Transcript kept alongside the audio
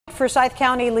Forsyth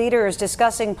County leaders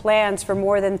discussing plans for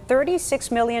more than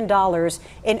 $36 million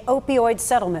in opioid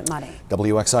settlement money.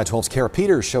 WXI 12's Kara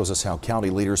Peters shows us how county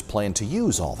leaders plan to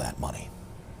use all that money.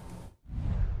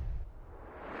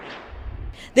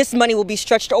 This money will be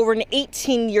stretched over an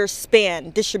 18-year span.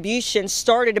 Distribution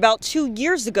started about 2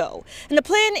 years ago, and the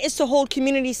plan is to hold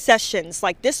community sessions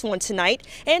like this one tonight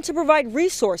and to provide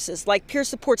resources like peer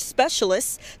support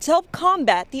specialists to help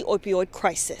combat the opioid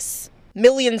crisis.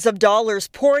 Millions of dollars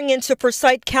pouring into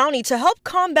Forsyth County to help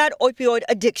combat opioid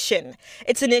addiction.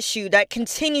 It's an issue that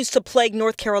continues to plague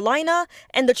North Carolina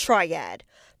and the Triad.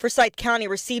 Forsyth County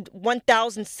received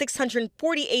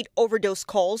 1,648 overdose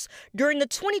calls during the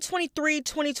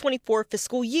 2023-2024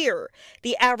 fiscal year.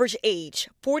 The average age,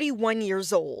 41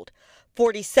 years old.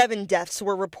 47 deaths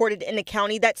were reported in the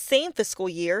county that same fiscal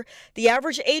year. The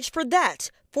average age for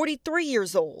that, 43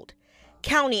 years old.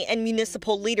 County and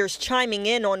municipal leaders chiming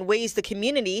in on ways the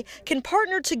community can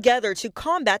partner together to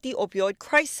combat the opioid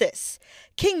crisis.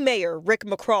 King Mayor Rick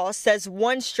McCraw says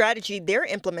one strategy they're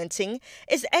implementing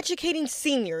is educating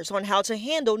seniors on how to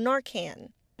handle Narcan.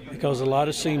 Because a lot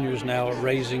of seniors now are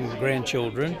raising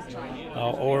grandchildren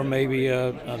or maybe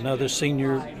another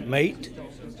senior mate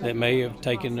that may have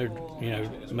taken their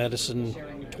medicine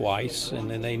twice,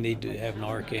 and then they need to have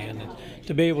Narcan. And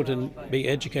to be able to be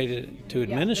educated to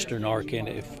administer Narcan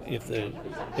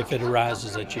if it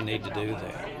arises that you need to do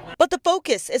that. But the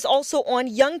focus is also on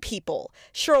young people.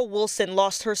 Cheryl Wilson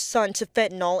lost her son to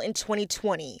fentanyl in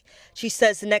 2020. She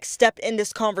says the next step in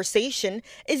this conversation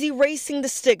is erasing the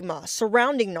stigma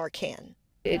surrounding Narcan.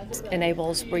 It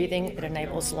enables breathing, it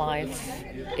enables life,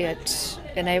 it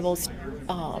enables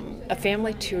a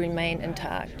family to remain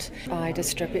intact by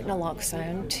distributing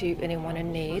naloxone to anyone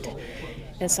in need,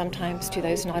 and sometimes to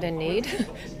those not in need,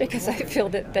 because I feel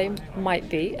that they might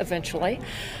be eventually.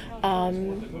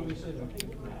 And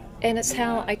it's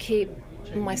how I keep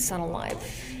my son alive.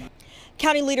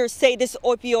 County leaders say this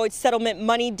opioid settlement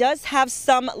money does have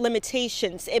some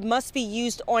limitations. It must be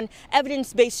used on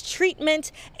evidence-based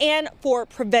treatment and for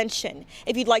prevention.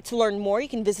 If you'd like to learn more, you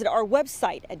can visit our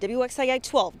website at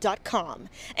WXII12.com.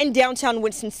 In downtown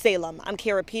Winston-Salem, I'm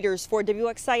Kara Peters for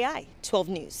WXII 12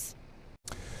 News.